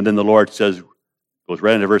 And then the Lord says, goes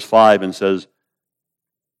right into verse 5 and says,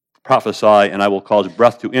 prophesy, and I will cause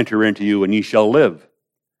breath to enter into you, and ye shall live.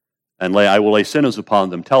 And I will lay sinews upon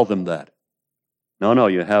them. Tell them that. No,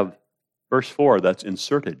 you have verse 4 that's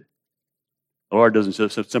inserted. The Lord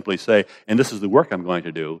doesn't simply say, and this is the work I'm going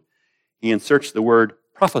to do. He inserts the word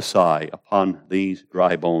prophesy upon these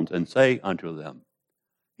dry bones and say unto them.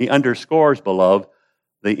 He underscores, beloved,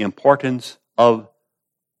 the importance of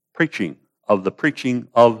preaching of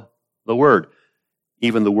the word,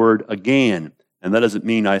 even the word again. And that doesn't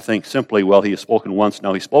mean, I think, simply, well, he has spoken once,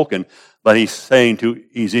 now he's spoken, but he's saying to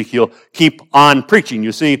Ezekiel, keep on preaching.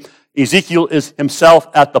 You see, Ezekiel is himself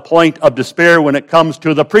at the point of despair when it comes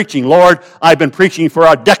to the preaching. Lord, I've been preaching for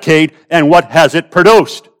a decade, and what has it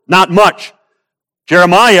produced? Not much.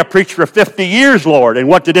 Jeremiah preached for 50 years, Lord, and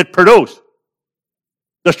what did it produce?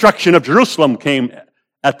 Destruction of Jerusalem came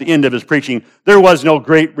at the end of his preaching. There was no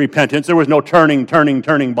great repentance. There was no turning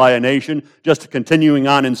by a nation, just continuing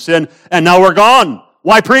on in sin. And now we're gone.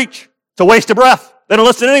 Why preach? It's a waste of breath. They don't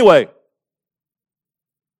listen anyway. Is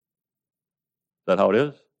that how it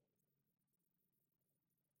is?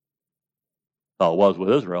 That's how it was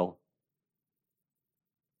with Israel.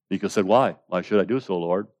 Because said, why? Why should I do so,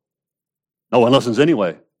 Lord? No one listens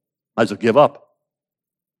anyway. Might as well give up.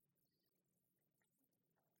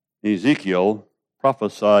 Ezekiel,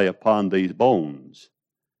 prophesy upon these bones.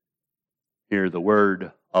 Hear the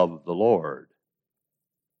word of the Lord.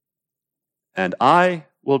 And I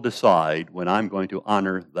will decide when I'm going to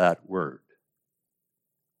honor that word.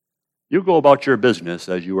 You go about your business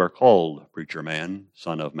as you are called, preacher man,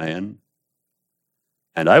 son of man.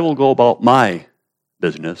 And I will go about my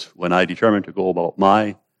business when I determine to go about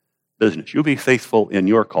my business. You be faithful in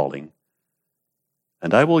your calling,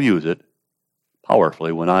 and I will use it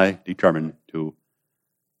powerfully when I determine to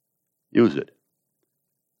use it.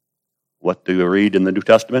 What do you read in the New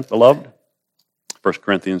Testament, beloved? 1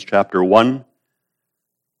 Corinthians chapter 1.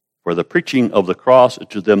 For the preaching of the cross is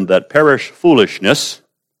to them that perish foolishness.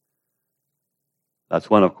 That's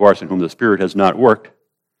one, of course, in whom the Spirit has not worked.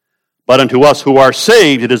 But unto us who are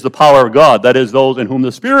saved, it is the power of God. That is, those in whom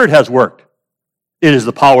the Spirit has worked. It is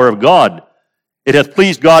the power of God. It hath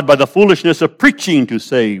pleased God by the foolishness of preaching to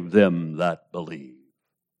save them that believe.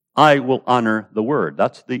 I will honor the word.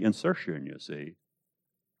 That's the insertion, you see.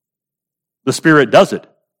 The Spirit does it.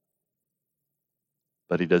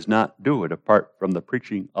 But he does not do it apart from the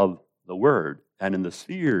preaching of the word and in the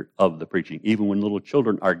sphere of the preaching. Even when little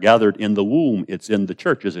children are gathered in the womb, it's in the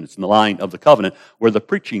churches and it's in the line of the covenant where the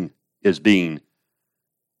preaching is being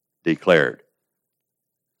declared.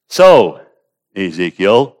 So,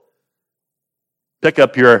 Ezekiel, pick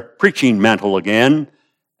up your preaching mantle again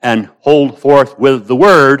and hold forth with the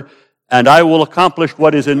word, and I will accomplish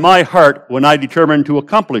what is in my heart when I determine to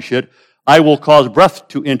accomplish it. I will cause breath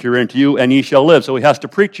to enter into you, and ye shall live. So he has to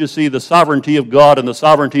preach, you see, the sovereignty of God and the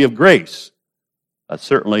sovereignty of grace. That's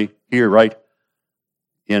certainly here right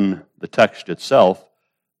in the text itself.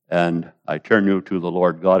 And I turn you to the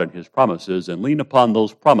Lord God and his promises, and lean upon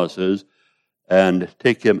those promises and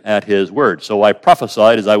take him at his word. So I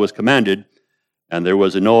prophesied as I was commanded, and there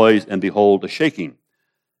was a noise, and behold, a shaking.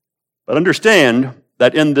 But understand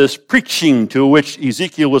that in this preaching to which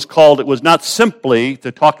Ezekiel was called, it was not simply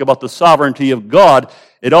to talk about the sovereignty of God.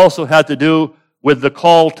 It also had to do with the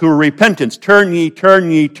call to repentance. Turn ye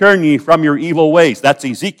from your evil ways. That's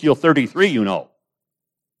Ezekiel 33, you know.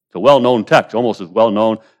 It's a well-known text, almost as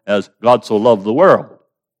well-known as God so loved the world.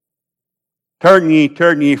 Turn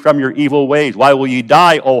ye from your evil ways. Why will ye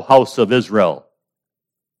die, O house of Israel?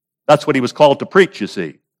 That's what he was called to preach, you see.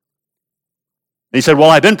 And he said, well,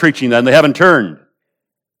 I've been preaching then. They haven't turned.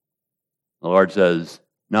 The Lord says,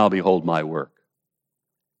 now behold my work.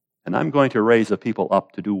 And I'm going to raise a people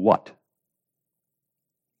up to do what?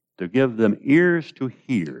 To give them ears to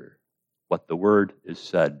hear what the word is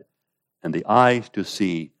said, and the eyes to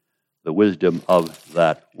see the wisdom of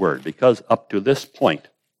that word. Because up to this point,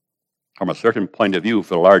 from a certain point of view,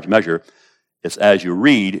 for a large measure, it's as you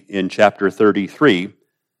read in chapter 33,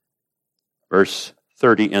 verse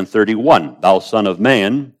 30 and 31. Thou son of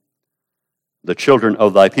man, the children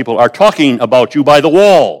of thy people are talking about you by the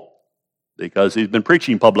wall, because he's been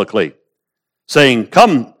preaching publicly, saying,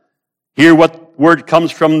 come, hear what word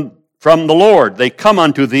comes from the Lord. They come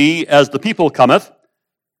unto thee as the people cometh.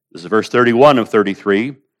 This is verse 31 of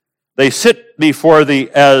 33. They sit before thee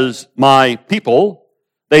as my people.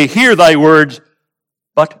 They hear thy words,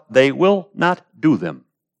 but they will not do them.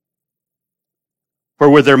 For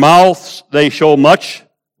with their mouths they show much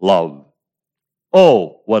love.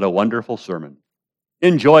 Oh, what a wonderful sermon.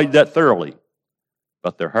 Enjoyed that thoroughly.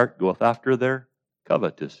 But their heart goeth after their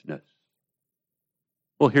covetousness.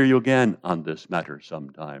 We'll hear you again on this matter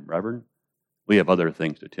sometime, Reverend. We have other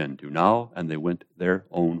things to tend to now, and they went their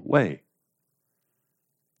own way.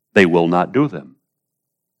 They will not do them.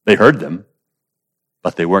 They heard them,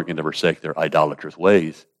 but they weren't going to forsake their idolatrous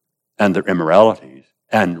ways and their immoralities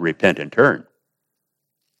and repent and turn.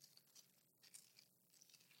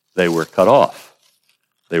 They were cut off.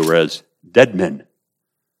 They were as dead men,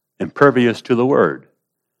 impervious to the word.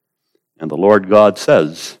 And the Lord God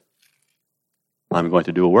says, I'm going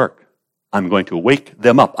to do a work. I'm going to wake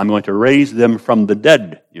them up. I'm going to raise them from the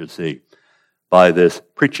dead, you see, by this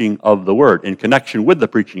preaching of the word, in connection with the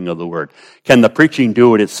preaching of the word. Can the preaching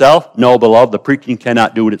do it itself? No, beloved, the preaching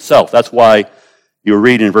cannot do it itself. That's why you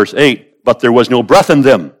read in verse 8, but there was no breath in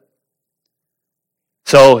them.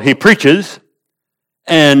 So he preaches,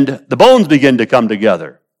 and the bones begin to come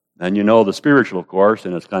together. And you know the spiritual, of course,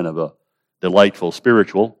 and it's kind of a delightful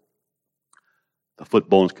spiritual. The foot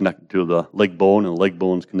bone's connected to the leg bone, and the leg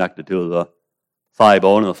bone's connected to the thigh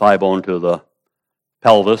bone, and the thigh bone to the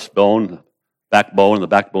pelvis bone, the backbone, and the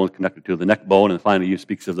backbone is connected to the neck bone, and finally he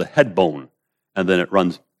speaks of the head bone, and then it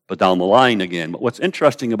runs down the line again. But what's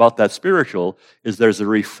interesting about that spiritual is there's a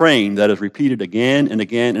refrain that is repeated again and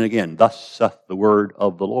again and again. Thus saith the word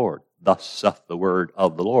of the Lord. Thus saith the word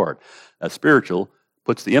of the Lord. That spiritual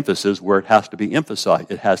puts the emphasis where it has to be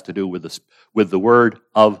emphasized. It has to do with the word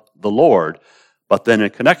of the Lord. But then in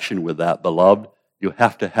connection with that, beloved, you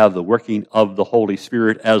have to have the working of the Holy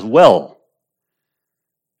Spirit as well.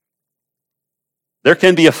 There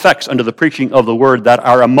can be effects under the preaching of the word that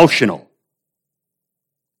are emotional,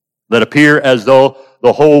 that appear as though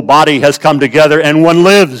the whole body has come together and one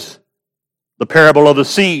lives. The parable of the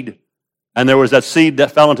seed. And there was that seed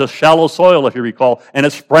that fell into shallow soil, if you recall, and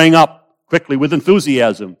it sprang up quickly with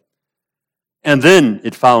enthusiasm. And then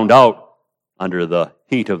it found out, under the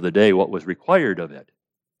heat of the day, what was required of it.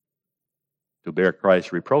 To bear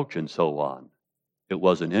Christ's reproach and so on. It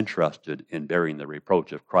wasn't interested in bearing the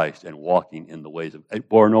reproach of Christ and walking in the ways of... It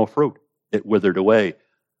bore no fruit. It withered away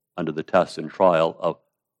under the test and trial of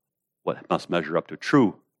what must measure up to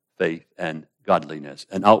true faith and godliness,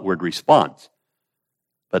 an outward response,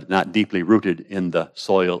 but not deeply rooted in the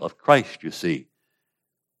soil of Christ, you see.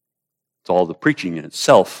 It's all the preaching in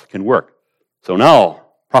itself can work. So now,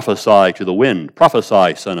 prophesy to the wind.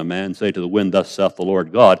 Prophesy, son of man, say to the wind, thus saith the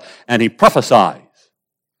Lord God. And he prophesies.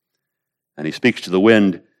 And he speaks to the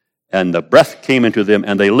wind, and the breath came into them,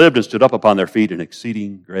 and they lived and stood up upon their feet, an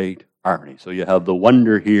exceeding great army. So you have the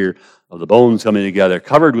wonder here of the bones coming together,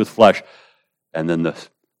 covered with flesh. And then the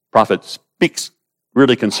prophet speaks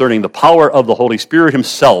really concerning the power of the Holy Spirit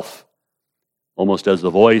himself, almost as the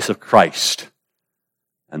voice of Christ.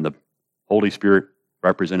 And the Holy Spirit,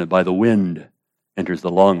 represented by the wind, enters the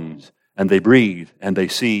lungs, and they breathe, and they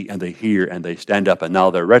see, and they hear, and they stand up, and now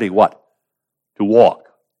they're ready, what? To walk.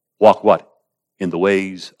 Walk what? In the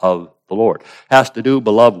ways of the Lord. Has to do,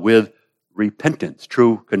 beloved, with repentance,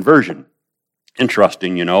 true conversion.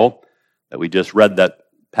 Interesting, you know, that we just read that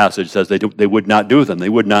passage says they would not do them. They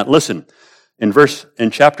would not listen.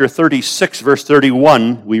 In chapter 36, verse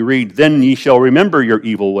 31, we read, then ye shall remember your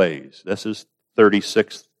evil ways. This is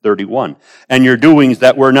 36:31. And your doings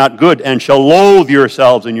that were not good, and shall loathe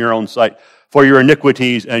yourselves in your own sight for your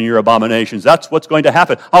iniquities and your abominations. That's what's going to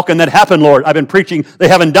happen. How can that happen, Lord? I've been preaching. They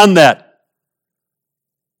haven't done that.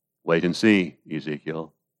 Wait and see,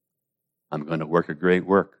 Ezekiel. I'm going to work a great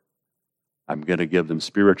work. I'm going to give them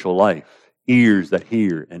spiritual life, ears that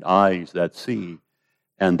hear and eyes that see,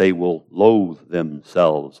 and they will loathe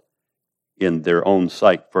themselves in their own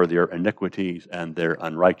sight for their iniquities and their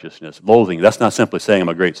unrighteousness. Loathing, that's not simply saying I'm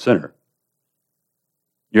a great sinner.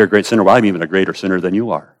 You're a great sinner. Well, I'm even a greater sinner than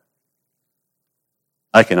you are.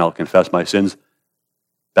 I can now confess my sins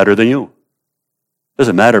better than you. It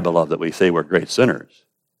doesn't matter, beloved, that we say we're great sinners.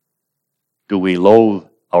 Do we loathe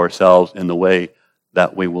ourselves in the way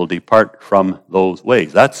that we will depart from those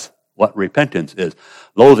ways? That's what repentance is.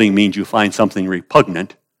 Loathing means you find something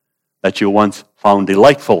repugnant that you once found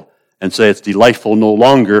delightful and say it's delightful no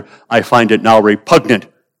longer. I find it now repugnant.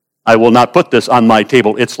 I will not put this on my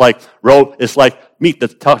table. It's like meat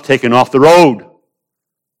that's taken off the road.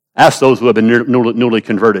 Ask those who have been newly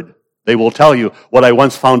converted. They will tell you what I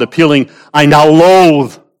once found appealing, I now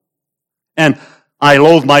loathe. And I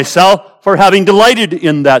loathe myself for having delighted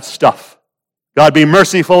in that stuff. God be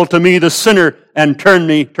merciful to me, the sinner, and turn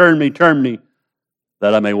me,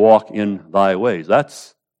 that I may walk in thy ways.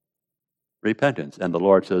 That's repentance. And the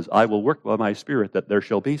Lord says, I will work by my Spirit that there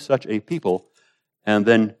shall be such a people. And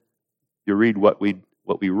then you read what we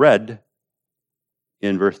read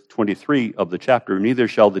in verse 23 of the chapter, neither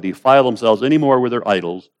shall they defile themselves any more with their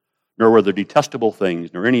idols, nor with their detestable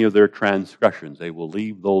things, nor any of their transgressions. They will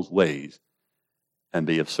leave those ways and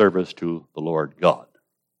be of service to the Lord God.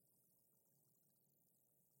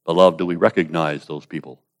 Beloved, do we recognize those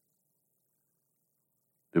people?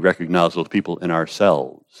 Do we recognize those people in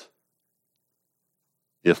ourselves?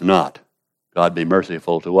 If not, God be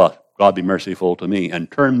merciful to us. God be merciful to me, and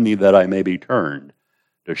turn me that I may be turned,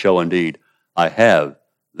 to show indeed I have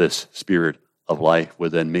this spirit of life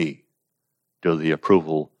within me, to the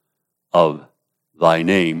approval of thy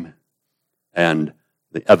name, and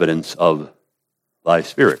the evidence of thy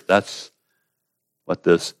Spirit. That's what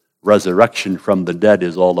this resurrection from the dead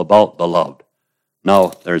is all about, beloved. Now,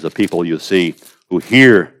 there's a people, you see, who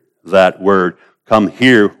hear that word, come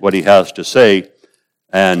hear what he has to say,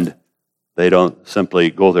 and they don't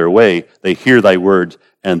simply go their way. They hear thy words,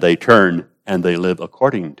 and they turn, and they live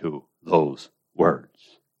according to those words.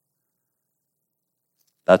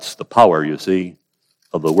 That's the power, you see,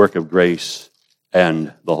 of the work of grace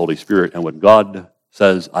and the Holy Spirit, and what God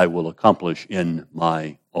says I will accomplish in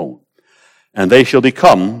my own. And they shall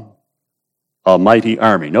become a mighty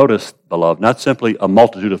army. Notice, beloved, not simply a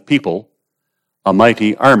multitude of people, a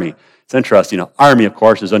mighty army. It's interesting. An army, of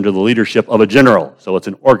course, is under the leadership of a general. So it's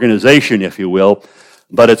an organization, if you will.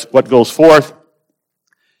 But it's what goes forth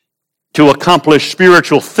to accomplish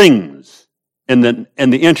spiritual things in the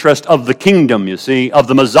interest of the kingdom, you see, of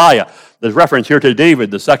the Messiah. There's reference here to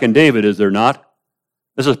David, the second David, is there not?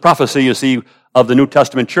 This is prophecy, you see, of the New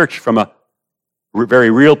Testament church from a very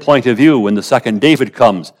real point of view when the second David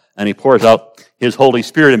comes and he pours out his Holy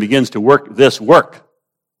Spirit and begins to work this work.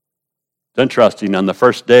 It's interesting, on the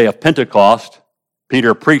first day of Pentecost,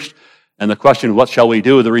 Peter preached, and the question, what shall we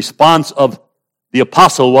do? The response of the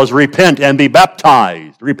apostle was, repent and be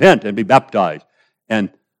baptized. Repent and be baptized.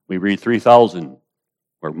 And we read 3,000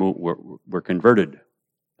 were converted.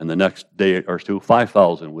 And the next day or two,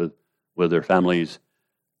 5,000 with their families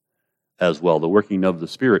as well. The working of the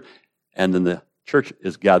Spirit. And then the church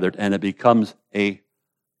is gathered, and it becomes a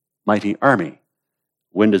mighty army.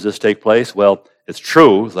 When does this take place? Well, it's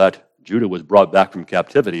true that Judah was brought back from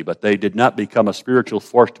captivity, but they did not become a spiritual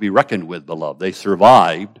force to be reckoned with, beloved. They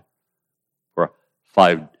survived for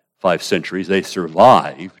five centuries. They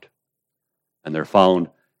survived, and they're found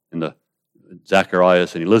in the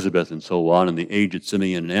Zacharias and Elizabeth and so on, and the aged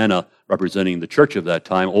Simeon and Anna representing the church of that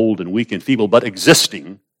time, old and weak and feeble, but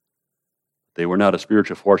existing. They were not a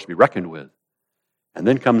spiritual force to be reckoned with. And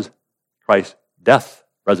then comes Christ's death,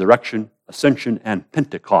 resurrection, ascension, and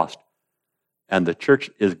Pentecost. And the church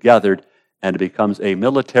is gathered, and it becomes a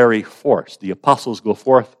military force. The apostles go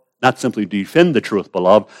forth not simply to defend the truth,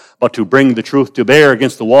 beloved, but to bring the truth to bear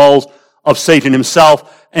against the walls of Satan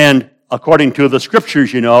himself. And according to the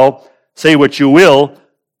scriptures, you know, say what you will,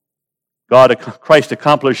 Christ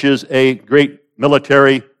accomplishes a great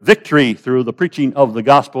military victory through the preaching of the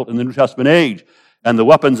gospel in the New Testament age. And the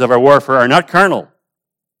weapons of our warfare are not carnal.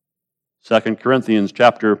 2 Corinthians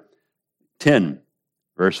chapter 10,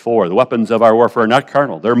 verse 4. The weapons of our warfare are not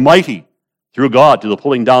carnal. They're mighty through God to the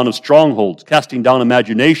pulling down of strongholds, casting down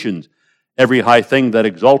imaginations, every high thing that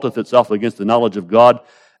exalteth itself against the knowledge of God,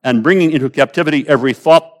 and bringing into captivity every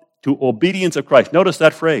thought to obedience of Christ. Notice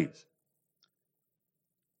that phrase.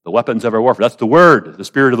 The weapons of our warfare. That's the Word, the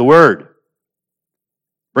Spirit of the Word.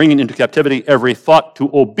 Bringing into captivity every thought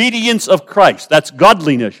to obedience of Christ. That's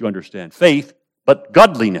godliness, you understand. Faith, but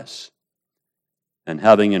godliness. And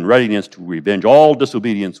having in readiness to revenge all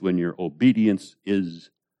disobedience when your obedience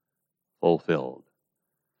is fulfilled.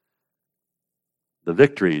 The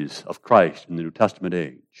victories of Christ in the New Testament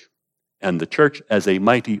age. And the church as a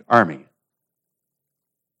mighty army.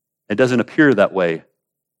 It doesn't appear that way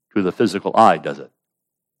to the physical eye, does it?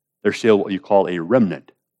 There's still what you call a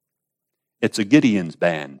remnant. It's a Gideon's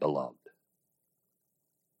band, beloved.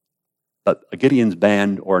 But a Gideon's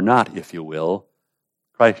band or not, if you will,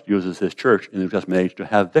 Christ uses his church in the New Testament age to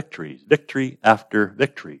have victories, victory after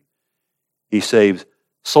victory. He saves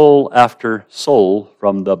soul after soul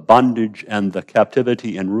from the bondage and the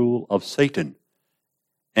captivity and rule of Satan.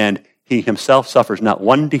 And he himself suffers not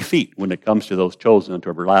one defeat when it comes to those chosen unto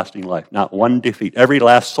everlasting life. Not one defeat. Every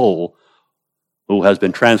last soul who has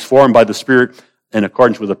been transformed by the Spirit in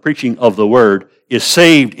accordance with the preaching of the Word is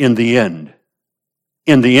saved in the end.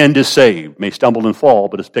 In the end is saved. May stumble and fall,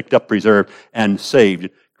 but is picked up, preserved, and saved.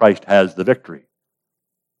 Christ has the victory.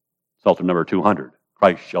 Psalm number 200.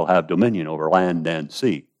 Christ shall have dominion over land and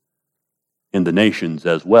sea, in the nations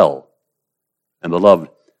as well. And beloved,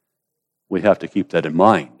 we have to keep that in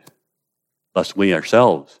mind, lest we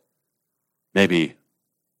ourselves maybe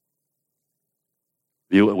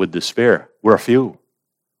view it with despair. We're a few.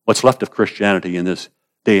 What's left of Christianity in this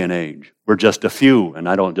day and age? We're just a few, and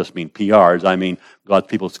I don't just mean PRs, I mean God's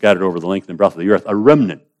people scattered over the length and breadth of the earth, a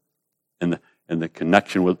remnant in the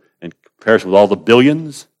connection with, in comparison with all the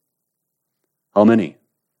billions. How many?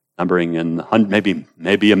 Numbering in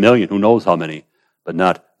maybe a million, who knows how many, but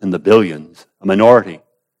not in the billions, a minority.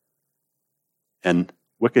 And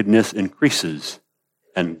wickedness increases,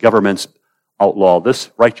 and governments outlaw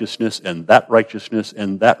this righteousness and that righteousness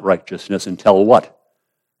and that righteousness until what?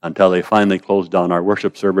 Until they finally close down our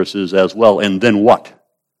worship services as well. And then what?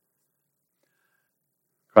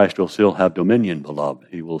 Christ will still have dominion, beloved.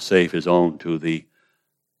 He will save his own to the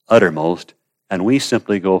uttermost, and we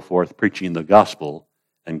simply go forth preaching the gospel,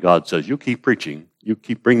 and God says, you keep preaching, you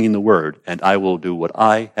keep bringing the word, and I will do what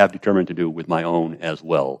I have determined to do with my own as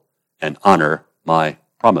well, and honor my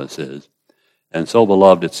promises. And so,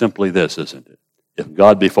 beloved, it's simply this, isn't it? If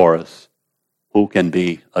God be for us, who can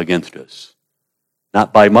be against us?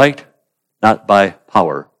 Not by might, not by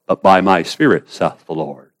power, but by my Spirit, saith the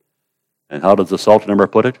Lord. And how does the Psalter number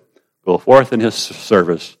put it? Go forth in his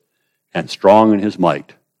service, and strong in his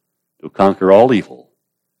might, to conquer all evil,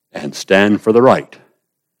 and stand for the right.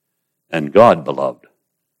 And God, beloved,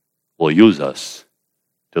 will use us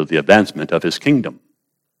to the advancement of his kingdom,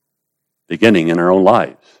 beginning in our own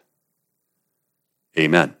lives.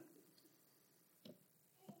 Amen.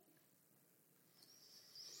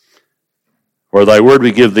 For thy word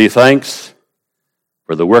we give thee thanks,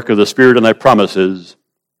 for the work of the Spirit and thy promises,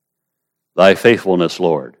 thy faithfulness,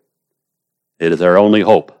 Lord. It is our only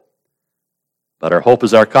hope. But our hope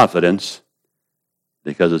is our confidence,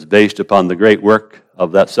 because it's based upon the great work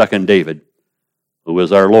of that second David, who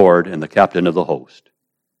is our Lord and the captain of the host.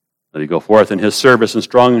 Let he go forth in his service and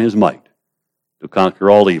strong in his might, to conquer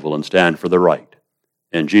all evil and stand for the right.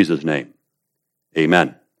 In Jesus' name,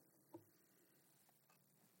 amen.